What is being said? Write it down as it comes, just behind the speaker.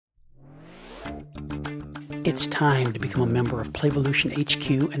It's time to become a member of Playvolution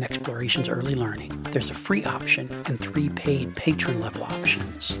HQ and Explorations Early Learning. There's a free option and 3 paid patron level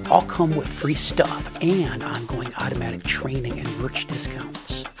options. All come with free stuff and ongoing automatic training and merch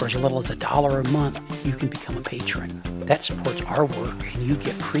discounts. For as little as $1 a month, you can become a patron. That supports our work and you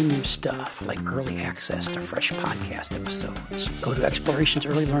get premium stuff like early access to fresh podcast episodes. Go to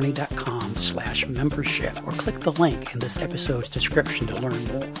explorationsearlylearning.com/membership or click the link in this episode's description to learn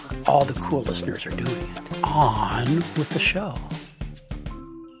more. All the cool listeners are doing it. On with the show.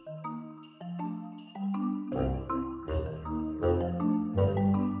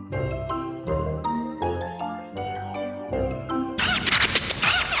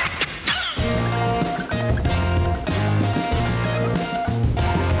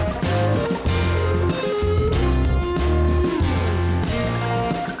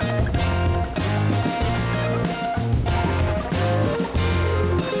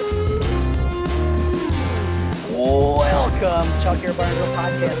 Chuck Air Barn Grill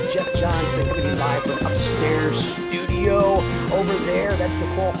Podcast. Jeff Johnson coming to you live from upstairs studio over there. That's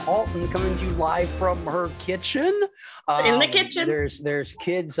Nicole Halton coming to you live from her kitchen. In the kitchen. There's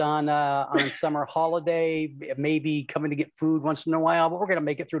kids on summer holiday, maybe coming to get food once in a while, but we're going to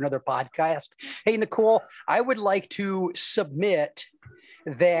make it through another podcast. Hey, Nicole, I would like to submit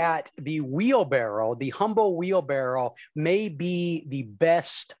that the wheelbarrow, the Humbo wheelbarrow, may be the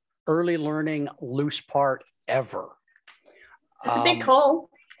best early learning loose part ever. It's a big call.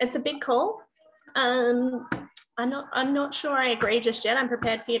 It's a big call. I'm not sure I agree just yet. I'm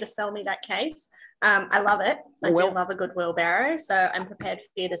prepared for you to sell me that case. I love it. I do love a good wheelbarrow, so I'm prepared for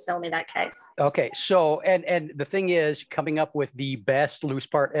you to sell me that case. Okay, so and the thing is, coming up with the best loose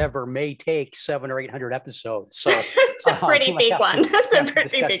part ever may take 700 or 800 episodes. So it's a pretty big one. That's a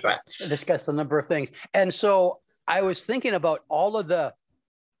pretty big one. Discuss a number of things, and so I was thinking about all of the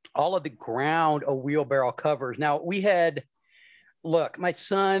ground a wheelbarrow covers. Now we had. Look, my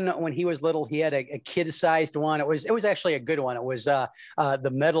son, when he was little, he had a kid-sized one. It was actually a good one. It was the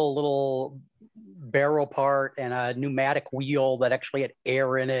metal little barrel part and a pneumatic wheel that actually had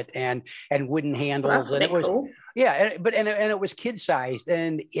air in it and wooden handles. And it was cool. Yeah, but it was kid-sized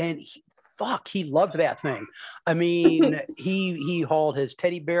and he loved that thing. I mean, he hauled his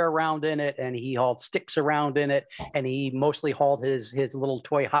teddy bear around in it, and he hauled sticks around in it, and he mostly hauled his little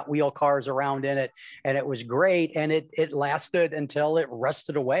toy Hot Wheel cars around in it, and it was great, and it lasted until it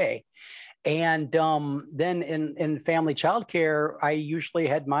rusted away. And then in family childcare, I usually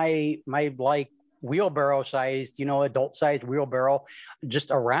had my like wheelbarrow sized, adult sized wheelbarrow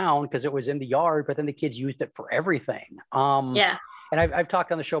just around because it was in the yard, but then the kids used it for everything. Yeah. And I've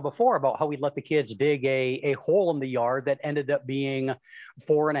talked on the show before about how we'd let the kids dig a hole in the yard that ended up being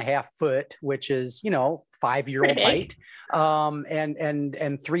 4.5 foot, which is, 5-year-old height,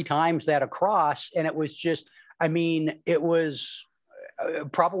 and 3 times that across. And it was just, it was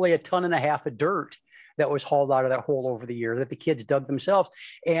probably 1.5 tons of dirt that was hauled out of that hole over the year that the kids dug themselves.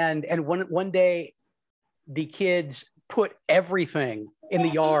 And one day the kids put everything in the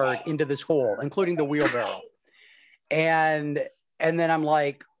yard into this hole, including the wheelbarrow. And then I'm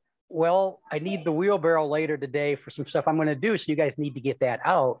like, well, I need the wheelbarrow later today for some stuff I'm going to do. So you guys need to get that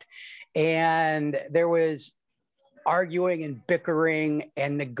out. And there was arguing and bickering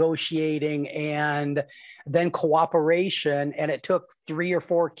and negotiating and then cooperation. And it took 3 or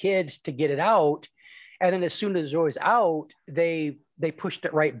 4 kids to get it out. And then as soon as it was out, they pushed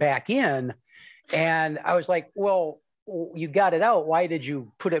it right back in. And I was like, well, you got it out. Why did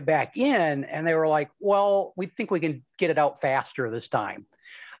you put it back in? And they were like, well, we think we can get it out faster this time.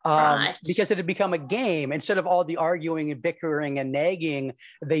 Right. Because it had become a game. Instead of all the arguing and bickering and nagging,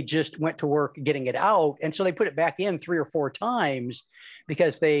 they just went to work getting it out. And so they put it back in 3 or 4 times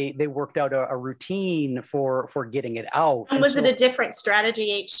because they worked out a routine for getting it out. And was it a different strategy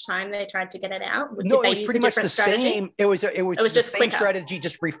each time they tried to get it out? No, it was pretty much the same. It was just the same strategy,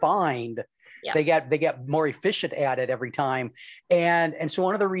 just refined. Yeah. They get more efficient at it every time. And so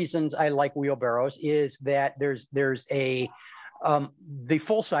one of the reasons I like wheelbarrows is that there's the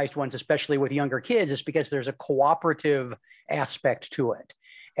full-sized ones, especially with younger kids, is because there's a cooperative aspect to it.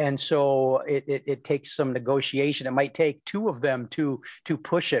 And so it takes some negotiation. It might take 2 of them to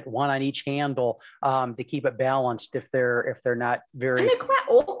push it, 1 on each handle, to keep it balanced if they're not very. And they're quite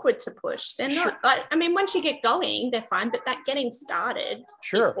awkward to push. They're not. Once you get going, they're fine, but that getting started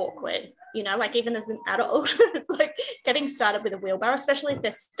is awkward. Like even as an adult, it's like getting started with a wheelbarrow, especially if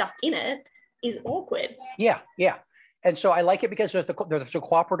there's stuff in it, is awkward. Yeah. And so I like it because there's a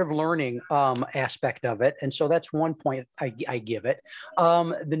cooperative learning aspect of it. And so that's one point I give it.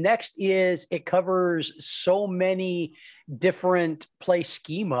 The next is it covers so many different play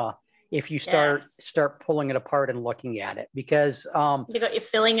schema if you start pulling it apart and looking at it, because you got your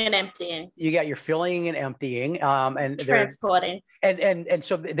filling and emptying. You got your filling and emptying, and transporting. And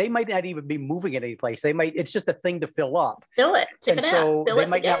so they might not even be moving it any place. They might, it's just a thing to fill up. Fill it, tip and it so out. Fill they it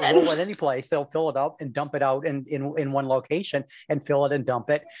might again. not roll it any place. They'll fill it up and dump it out in one location and fill it and dump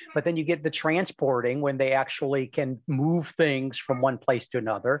it. But then you get the transporting when they actually can move things from one place to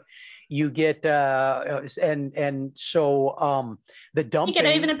another. You get and so the dumping. You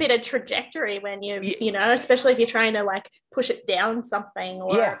get even a bit of trajectory when you know, especially if you're trying to like push it down something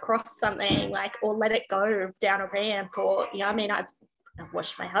or across something, like, or let it go down a ramp, or I mean, I've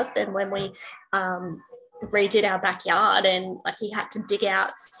watched my husband when we redid our backyard, and like he had to dig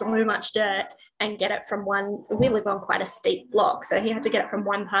out so much dirt and get it from one, we live on quite a steep block, so he had to get it from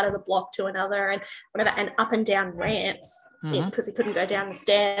one part of the block to another and whatever, and up and down ramps because he couldn't go down the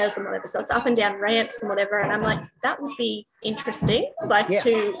stairs and whatever, so it's up and down ramps and whatever. And I'm like, that would be interesting, like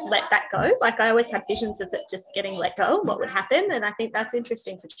to let that go. Like I always had visions of it just getting let go, what would happen, and I think that's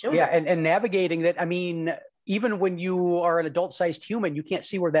interesting for children. And navigating that. I mean, even when you are an adult-sized human, you can't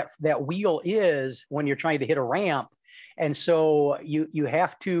see where that wheel is when you're trying to hit a ramp. And so you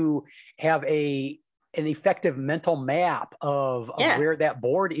have to have an effective mental map of where that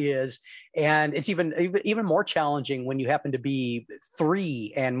board is. And it's even more challenging when you happen to be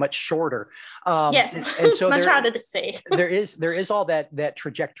 3 and much shorter. Yes, and it's so much harder to see. there is all that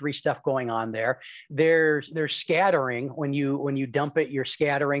trajectory stuff going on there. There's scattering when you dump it, you're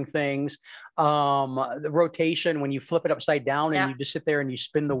scattering things. The rotation when you flip it upside down and you just sit there and you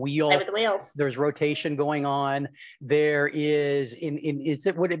spin the wheel. Play with the wheels. There's rotation going on. There is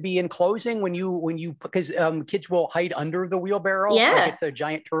would it be enclosing when you because kids will hide under the wheelbarrow like it's a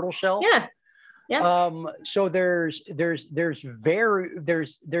giant turtle shell. So there's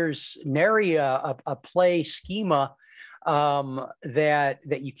nary a play schema that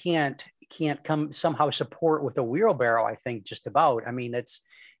you can't come somehow support with a wheelbarrow. I think just about. I mean,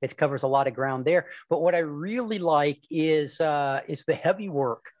 it covers a lot of ground there. But what I really like is the heavy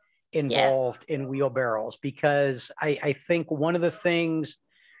work involved in wheelbarrows, because I think one of the things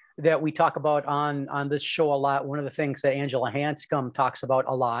that we talk about on this show a lot, one of the things that Angela Hanscom talks about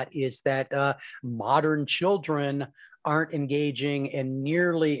a lot is that modern children aren't engaging in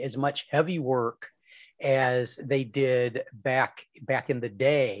nearly as much heavy work as they did back in the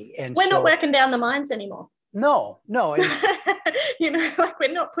day. And we're not working down the mines anymore. No. Like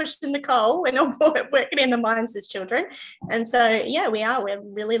we're not pushing the coal, we're not working in the mines as children. And so, we're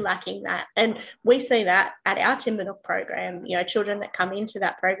really lacking that. And we see that at our Timbernook program, children that come into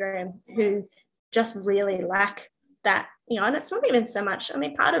that program who just really lack that, and it's not even so much, I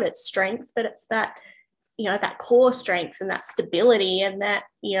mean, part of it's strength, but it's that, that core strength and that stability and that,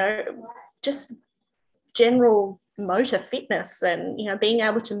 just general motor fitness and being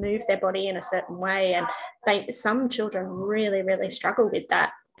able to move their body in a certain way. And some children really, really struggle with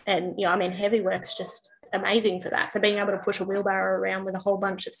that. And heavy work's just amazing for that. So being able to push a wheelbarrow around with a whole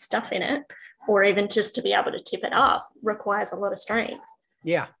bunch of stuff in it, or even just to be able to tip it up, requires a lot of strength.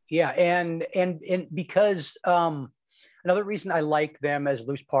 And because another reason I like them as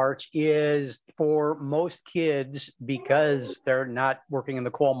loose parts is for most kids, because they're not working in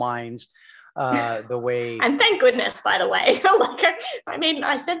the coal mines the way. And thank goodness, by the way.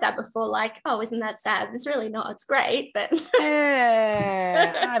 I said that before, like, oh, isn't that sad? It's really not. It's great, but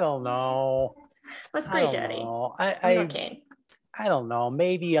I don't know. It's pretty dirty. I don't know.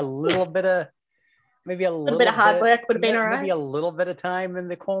 Maybe a little bit of hard work would have been all right. Maybe a little bit of time in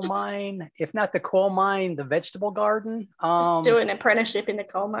the coal mine, if not the coal mine, the vegetable garden. Just do an apprenticeship in the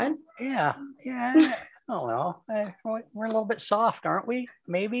coal mine. Yeah. I don't know. We're a little bit soft, aren't we?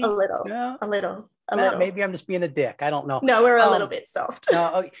 Maybe a little. Maybe I'm just being a dick. I don't know. No, we're a little bit soft.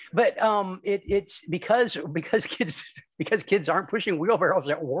 But it's because kids aren't pushing wheelbarrows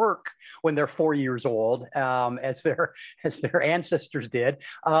at work when they're 4 years old, as their ancestors did.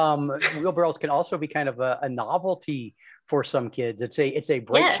 Wheelbarrows can also be kind of a novelty for some kids. It's a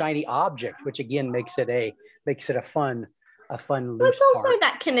bright shiny object, which again makes it a fun. Well, it's also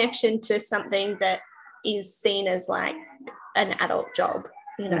that connection to something that is seen as like an adult job,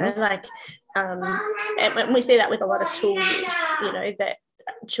 like and we see that with a lot of tool use, that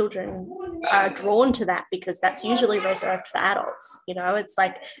children are drawn to that because that's usually reserved for adults. It's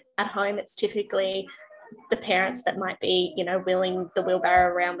like at home it's typically the parents that might be wheeling the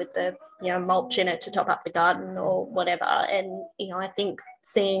wheelbarrow around with the mulch in it to top up the garden or whatever. And I think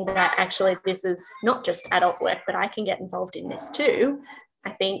seeing that actually this is not just adult work, but I can get involved in this too,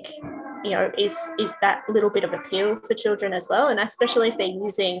 I think is that little bit of appeal for children as well. And especially if they're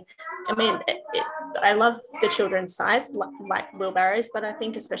using, I love the children's size, like wheelbarrows, but I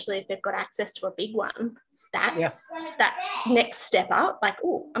think especially if they've got access to a big one, that's that next step up. Like,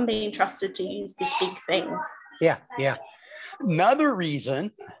 oh, I'm being trusted to use this big thing. Yeah. Another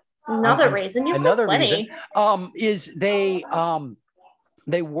reason you've got plenty. Is they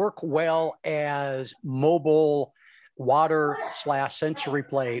work well as mobile water/sensory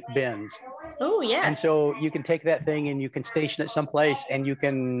play bins. Oh, yes. And so you can take that thing and you can station it someplace and you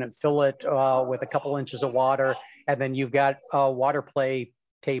can fill it with a couple inches of water, and then you've got a water play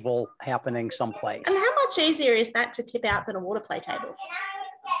table happening someplace. And how much easier is that to tip out than a water play table?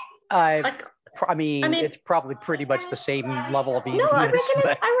 I mean, it's probably pretty much the same level of easiness. No, I reckon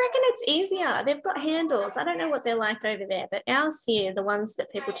it's easier. They've got handles. I don't know what they're like over there, but ours here, the ones that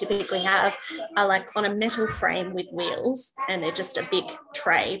people typically have, are like on a metal frame with wheels, and they're just a big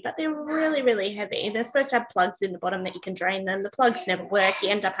tray, but they're really, really heavy. They're supposed to have plugs in the bottom that you can drain them. The plugs never work. You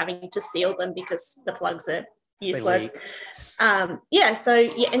end up having to seal them because the plugs are useless. So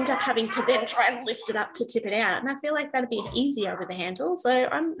you end up having to then try and lift it up to tip it out, and I feel like that'd be easier with a handle. So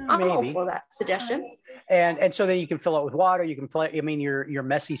I'm all for that suggestion. And so then you can fill it with water. You can play. I mean, your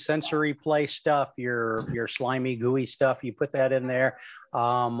messy sensory play stuff, your slimy gooey stuff. You put that in there.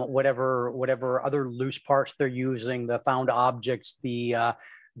 Whatever other loose parts they're using, the found objects, the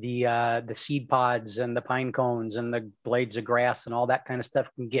seed pods and the pine cones and the blades of grass and all that kind of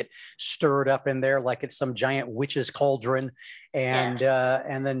stuff can get stirred up in there like it's some giant witch's cauldron, and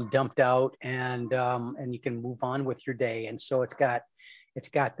then dumped out, and you can move on with your day. And so it's got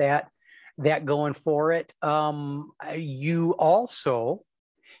that going for it. You also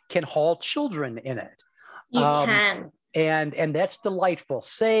can haul children in it. You can. And that's delightful.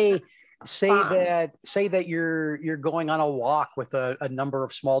 Say that you're going on a walk with a number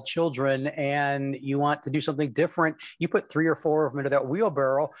of small children and you want to do something different. You put 3 or 4 of them into that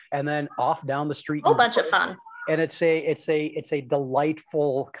wheelbarrow and then off down the street. A whole bunch of fun. And it's a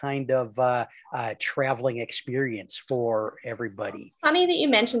delightful kind of traveling experience for everybody. Funny that you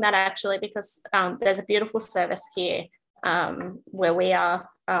mentioned that, actually, because there's a beautiful service here where we are,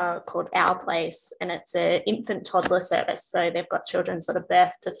 called Our Place, and it's an infant toddler service. So they've got children sort of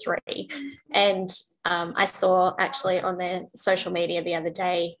birth to 3. And I saw actually on their social media the other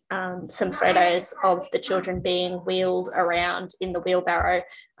day some photos of the children being wheeled around in the wheelbarrow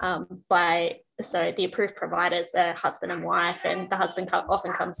by the approved providers are husband and wife, and the husband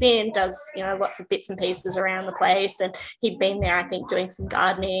often comes in, does lots of bits and pieces around the place, and he'd been there, I think, doing some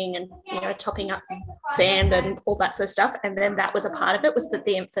gardening and topping up sand and all that sort of stuff. And then that was a part of it, was that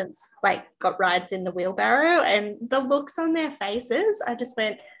the infants got rides in the wheelbarrow, and the looks on their faces, I just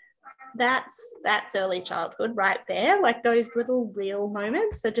went, that's early childhood right there. Like, those little real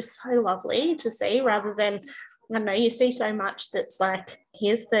moments are just so lovely to see, rather than, I don't know, you see so much that's like,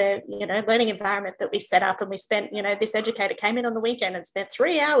 here's the, learning environment that we set up, and we spent, this educator came in on the weekend and spent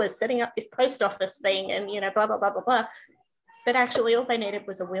 3 hours setting up this post office thing and, blah, blah, blah, blah, blah. But actually all they needed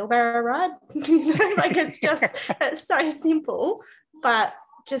was a wheelbarrow ride. It's so simple, but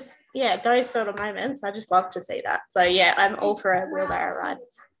just, those sort of moments, I just love to see that. So I'm all for a wheelbarrow ride.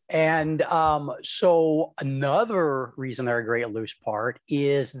 And so another reason they're a great loose part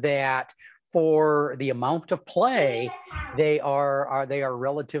is that for the amount of play, they are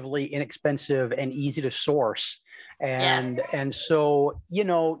relatively inexpensive and easy to source. And so,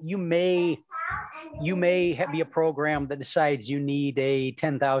 you may be a program that decides you need a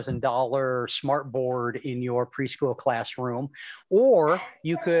 $10,000 smart board in your preschool classroom, or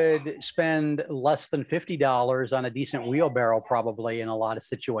you could spend less than $50 on a decent wheelbarrow, probably in a lot of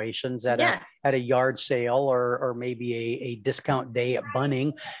situations at a yard sale, or maybe a discount day at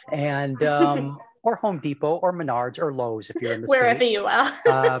Bunning, and or Home Depot or Menards or Lowe's if you're in the wherever States. You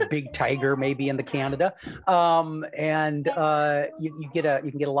are. Big Tiger maybe in the Canada, and you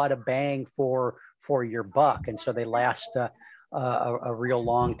can get a lot of bang for your buck, and so they last a real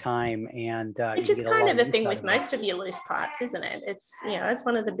long time. And which is kind of the thing with most of your loose parts, isn't it? It's it's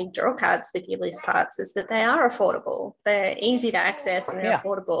one of the big draw cards with your loose parts, is that they are affordable. They're easy to access and they're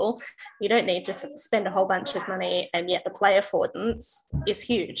affordable. You don't need to spend a whole bunch of money, and yet the play affordance is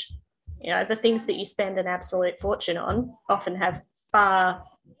huge. The things that you spend an absolute fortune on often have far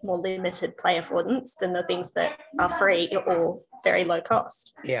more limited play affordance than the things that are free or very low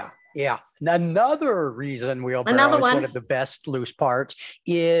cost. Yeah. Another reason wheelbarrow is one of the best loose parts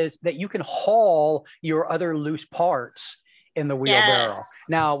is that you can haul your other loose parts in the wheelbarrow. Yes.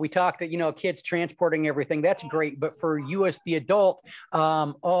 Now we talked that, you know, kids transporting everything, that's great. But for you as the adult,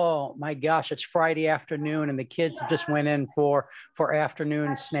 oh my gosh, it's Friday afternoon and the kids just went in for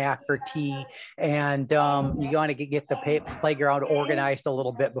afternoon snack or tea. And you want to get the playground organized a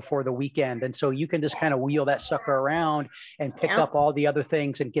little bit before the weekend. And so you can just kind of wheel that sucker around and pick up all the other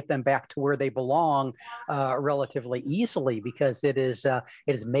things and get them back to where they belong relatively easily, because it is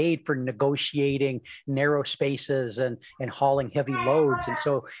made for negotiating narrow spaces and hauling heavy loads. And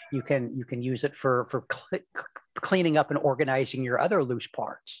so you can use it for cleaning up and organizing your other loose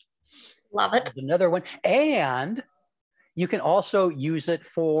parts. Love it. There's another one. And you can also use it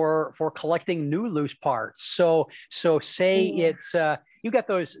for collecting new loose parts. So say it's you got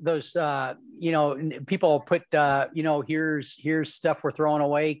those you know, people put you know, here's stuff we're throwing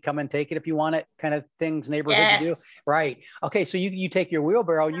away, come and take it if you want it, kind of things neighborhood to do. Right. Okay. So you take your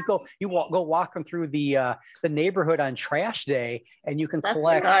wheelbarrow, go walk them through the neighborhood on trash day, and you can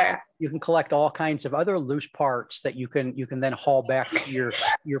collect all kinds of other loose parts that you can then haul back to your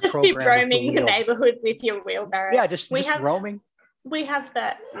just program. Keep roaming the neighborhood with your wheelbarrow. Yeah, just roaming. We have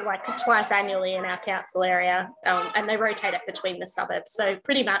that like twice annually in our council area, and they rotate it between the suburbs. So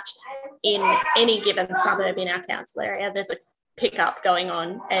pretty much in any given suburb in our council area, there's a pickup going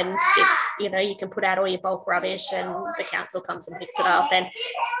on, and it's, you know, you can put out all your bulk rubbish and the council comes and picks it up, and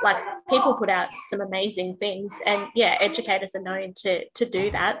like people put out some amazing things, and yeah, educators are known to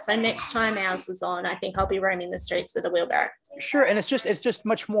do that. So next time ours is on, I think I'll be roaming the streets with a wheelbarrow. Sure, and it's just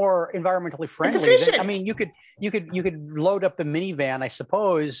much more environmentally friendly. It's efficient. I mean, you could load up the minivan, I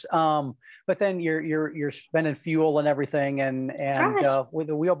suppose, but then you're spending fuel and everything, and right. With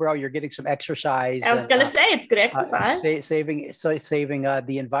the wheelbarrow, you're getting some exercise. I was going to say it's good exercise, saving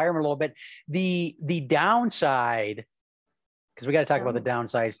the environment a little bit. The downside, because we got to talk about the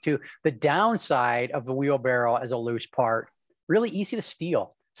downsides too. The downside of the wheelbarrow as a loose part, really easy to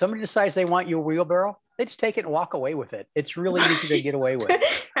steal. Somebody decides they want your wheelbarrow, they just take it and walk away with it. It's really easy to get away with.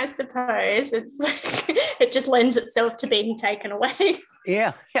 I suppose it just lends itself to being taken away.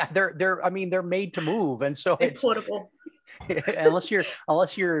 Yeah. They're made to move, and so it's portable.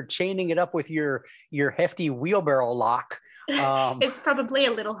 unless you're chaining it up with your hefty wheelbarrow lock. It's probably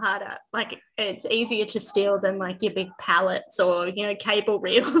a little harder. Like it's easier to steal than like your big pallets or, you know, cable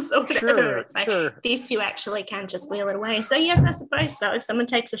reels or whatever. It's like this, you actually can just wheel it away. So yes, I suppose so. If someone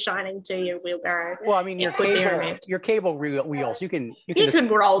takes a shining to your wheelbarrow, well, I mean, your cable wheels, you can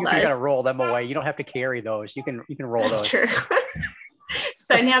roll those. You gotta roll them away. You don't have to carry those. You can roll those. That's true.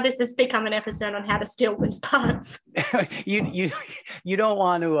 So now this has become an episode on how to steal loose parts. you don't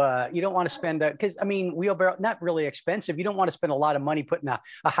want to spend because I mean, wheelbarrow, not really expensive. You don't want to spend a lot of money putting a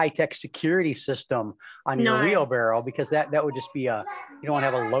high-tech security system on your wheelbarrow, because that would just be you don't want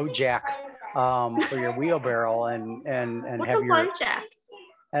to have a low jack for your wheelbarrow and what's have a low jack?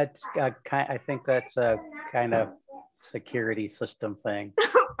 That's I think that's a kind of security system thing.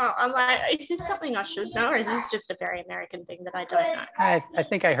 I'm like, is this something I should know, or is this just a very American thing that I don't know? I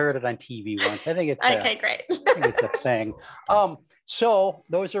think I heard it on TV once. I think it's okay, great. I think it's a thing. So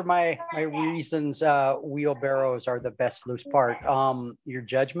those are my reasons. Wheelbarrows are the best loose part. Your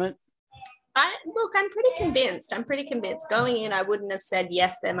judgment? I'm pretty convinced. Going in, I wouldn't have said,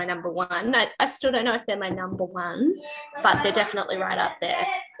 yes, they're my number one. I still don't know if they're my number one, but they're definitely right up there.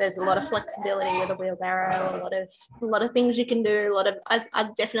 There's a lot of flexibility with a wheelbarrow, a lot of things you can do. I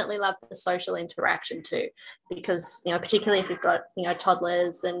definitely love the social interaction too, because, you know, particularly if you've got, you know,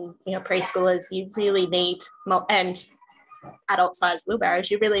 toddlers and, you know, preschoolers, you really need, and adult sized wheelbarrows,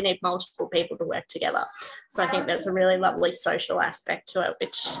 you really need multiple people to work together. So I think there's a really lovely social aspect to it,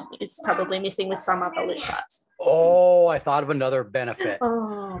 which is probably missing with some other loose parts. Oh, I thought of another benefit.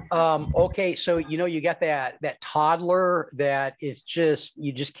 Okay, so you know, you got that toddler that is just,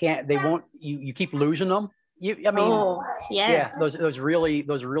 you just can't, they won't, you keep losing them. Yes. Those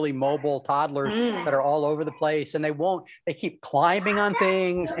really mobile toddlers that are all over the place, and they keep climbing on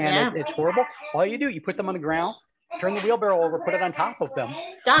things, and it's horrible. All you do, you put them on the ground, turn the wheelbarrow over, put it on top of them.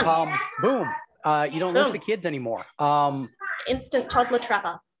 It's done. Boom. You don't lose the kids anymore. Instant toddler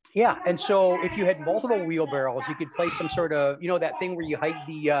trapper. Yeah. And so if you had multiple wheelbarrows, you could play some sort of, you know, that thing where you hide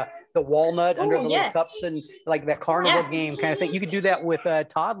the walnut under the little cups, and like that carnival game kind of thing. You could do that with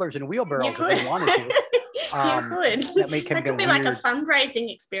toddlers and wheelbarrows if you wanted to. That could be like a fundraising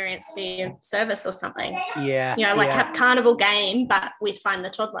experience for your service or something. Yeah. You know, like have carnival game, but with Find the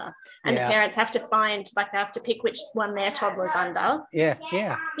Toddler. And the parents have to they have to pick which one their toddler's under. Yeah.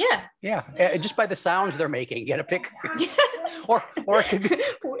 Just by the sounds they're making, you got to pick. or it could be...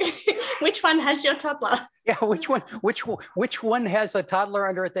 which one has your toddler? Yeah, which one has a toddler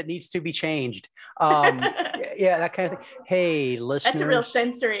under it that needs to be changed? Yeah, that kind of thing. Hey, listeners. That's a real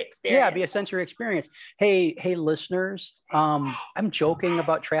sensory experience. Yeah, be a sensory experience. Hey, listeners. I'm joking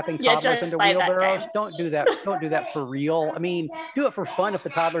about trapping toddlers into wheelbarrows. Don't do that. Don't do that for real. I mean, do it for fun if the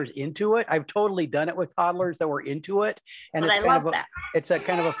toddler's into it. I've totally done it with toddlers that were into it, and it's a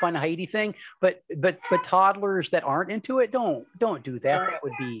kind of a fun Heidi thing. But toddlers that aren't into it, don't do that.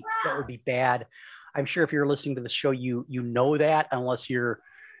 That would be bad. I'm sure if you're listening to the show, you know that, unless you're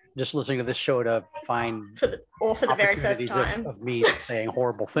just listening to this show to find for the very first time of me saying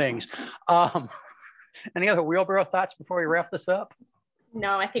horrible things. Any other wheelbarrow thoughts before we wrap this up?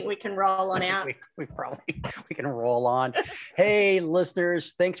 No, I think we can roll on out. We can roll on. Hey,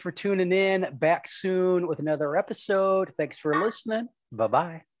 listeners, thanks for tuning in. Back soon with another episode. Thanks for listening.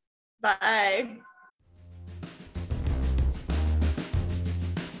 Bye-bye. Bye.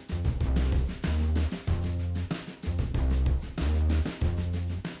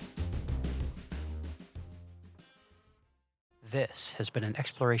 This has been an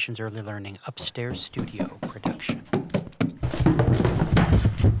Explorations Early Learning Upstairs Studio production.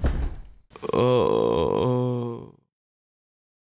 Oh.